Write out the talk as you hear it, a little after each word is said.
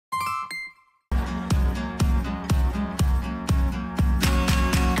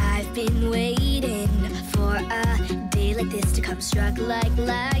like this to come struck like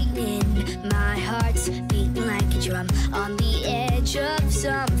lightning. My heart's beating like a drum on the edge of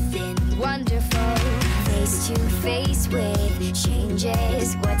something wonderful. Face to face with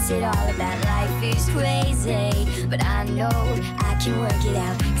changes. What's it all about? Life is crazy, but I know I can work it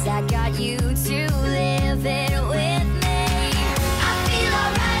out, 'cause I got you to live it with me. I feel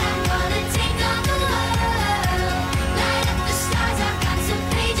alright, I'm gonna take on the world. Light up the stars, I've got some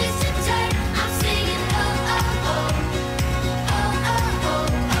pages to turn. I'm singing oh, oh, oh, oh, oh, oh,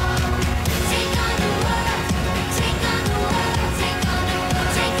 oh. Take on the world, take on the world, take on the world,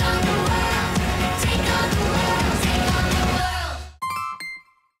 take on the world, take on the world, take on the world.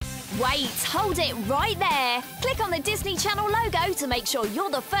 Wait, hold it right there. Click on the Disney Channel logo to make sure you're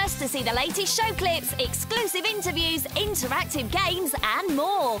the first to see the latest show clips, exclusive interviews, interactive games and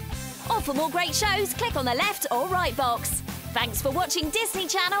more. Or for more great shows, click on the left or right box. Thanks for watching Disney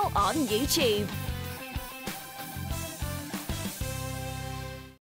Channel on YouTube.